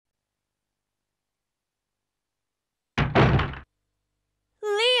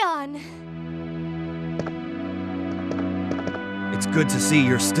gone. It's good to see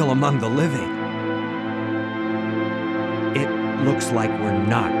you're still among the living. It looks like we're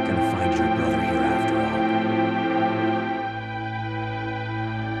not gonna find your brother here after all.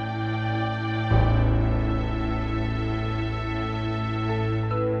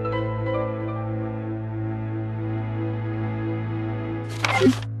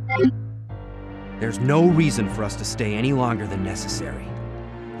 There's no reason for us to stay any longer than necessary.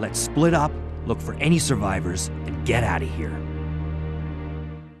 Let's split up, look for any survivors, and get out of here.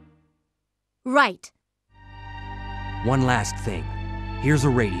 Right. One last thing. Here's a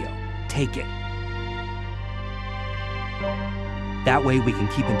radio. Take it. That way we can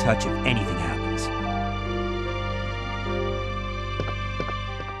keep in touch if anything happens.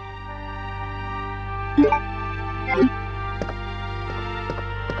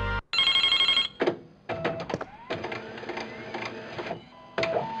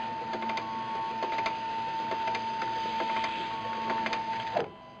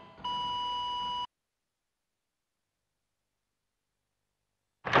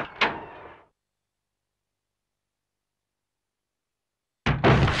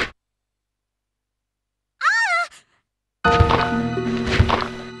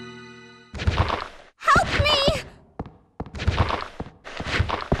 Help me!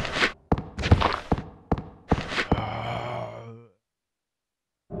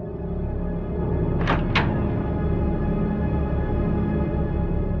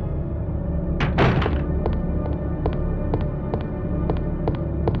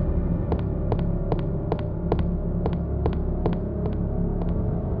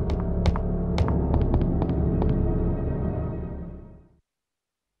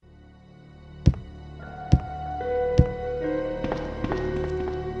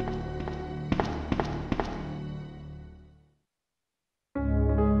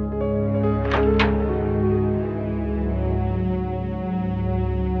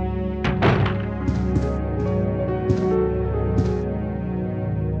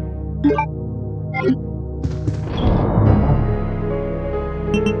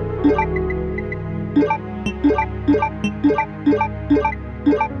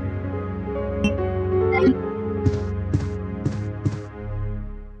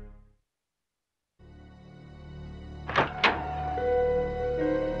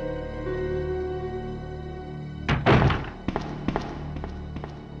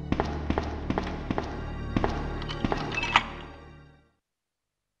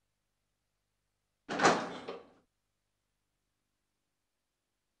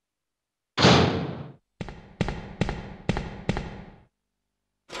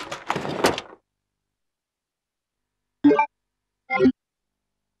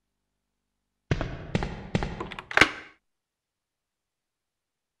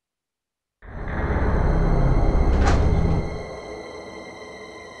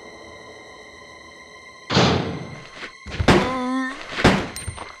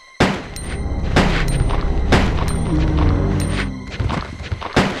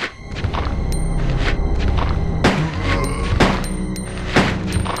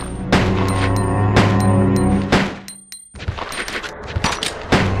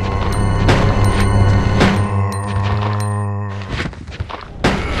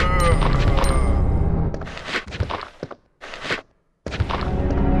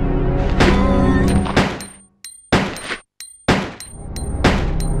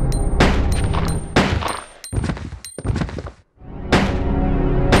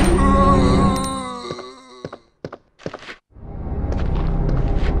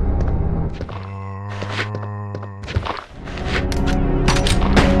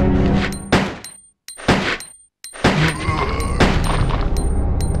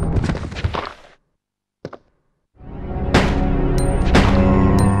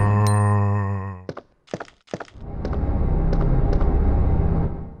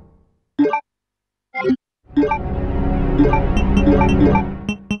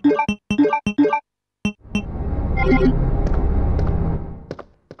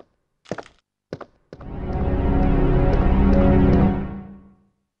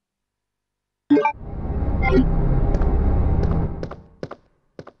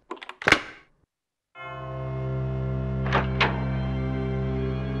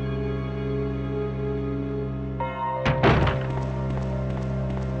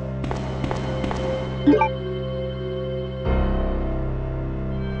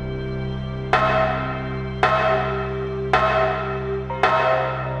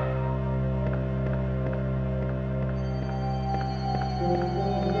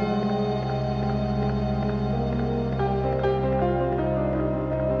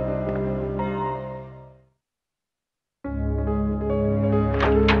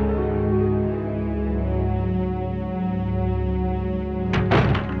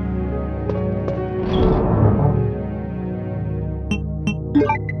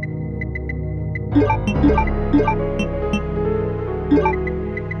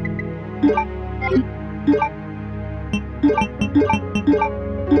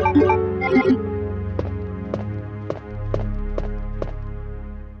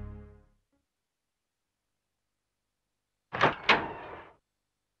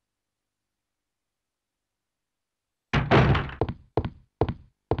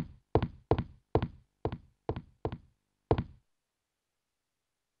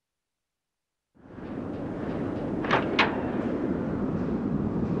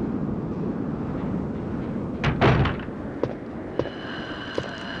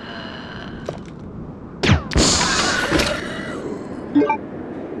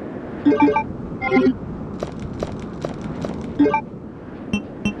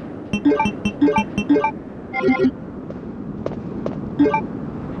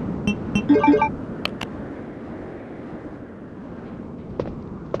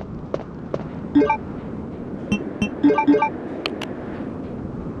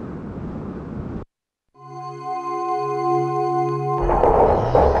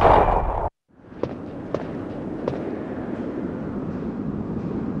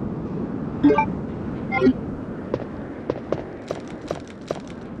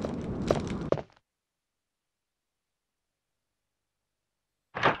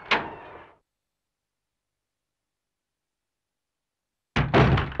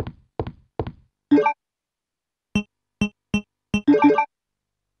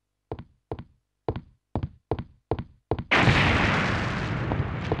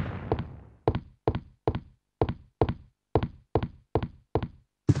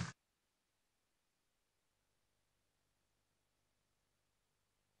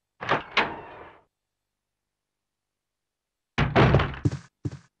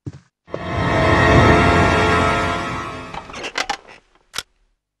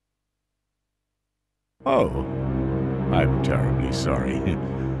 Oh, I'm terribly sorry.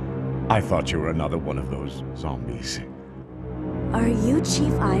 I thought you were another one of those zombies. Are you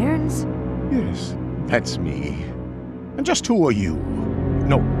Chief Irons? Yes, that's me. And just who are you?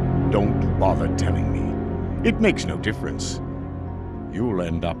 No, don't bother telling me. It makes no difference. You'll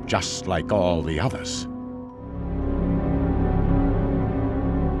end up just like all the others.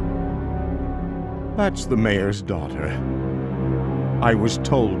 That's the mayor's daughter. I was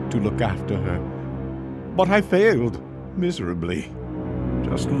told to look after her, but I failed miserably.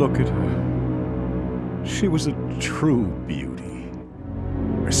 Just look at her. She was a true beauty.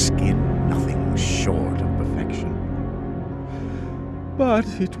 Her skin nothing short of perfection. But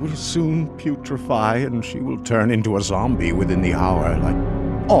it will soon putrefy, and she will turn into a zombie within the hour, like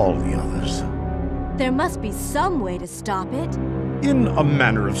all the others. There must be some way to stop it. In a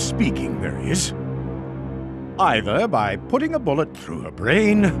manner of speaking, there is. Either by putting a bullet through her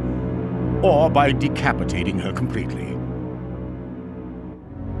brain, or by decapitating her completely.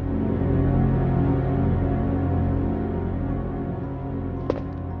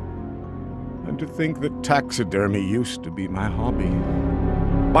 And to think that taxidermy used to be my hobby.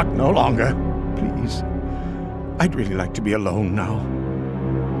 But no longer. Please. I'd really like to be alone now.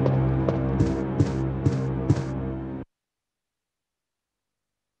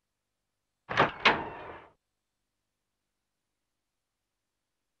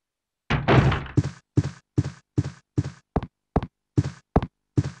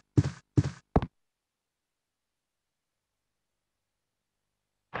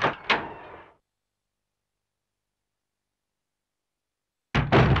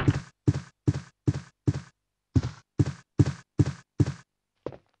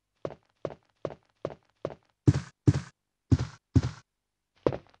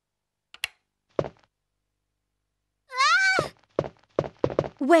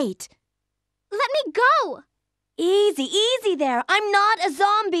 Wait. Let me go! Easy, easy there. I'm not a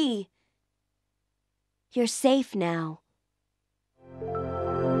zombie. You're safe now.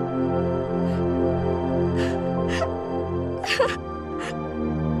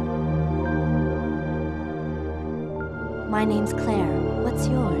 My name's Claire. What's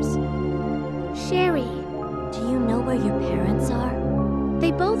yours? Sherry. Do you know where your parents are?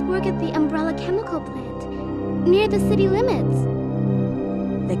 They both work at the Umbrella Chemical Plant, near the city limits.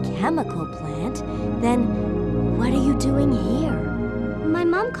 The chemical plant? Then what are you doing here? My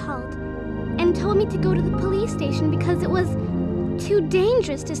mom called and told me to go to the police station because it was too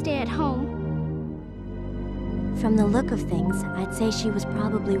dangerous to stay at home. From the look of things, I'd say she was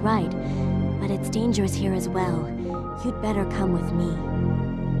probably right. But it's dangerous here as well. You'd better come with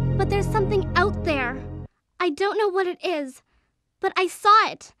me. But there's something out there. I don't know what it is, but I saw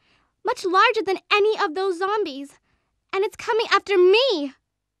it. Much larger than any of those zombies. And it's coming after me.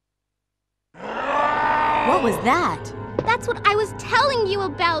 What was that? That's what I was telling you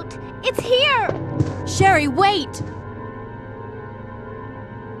about. It's here. Sherry, wait!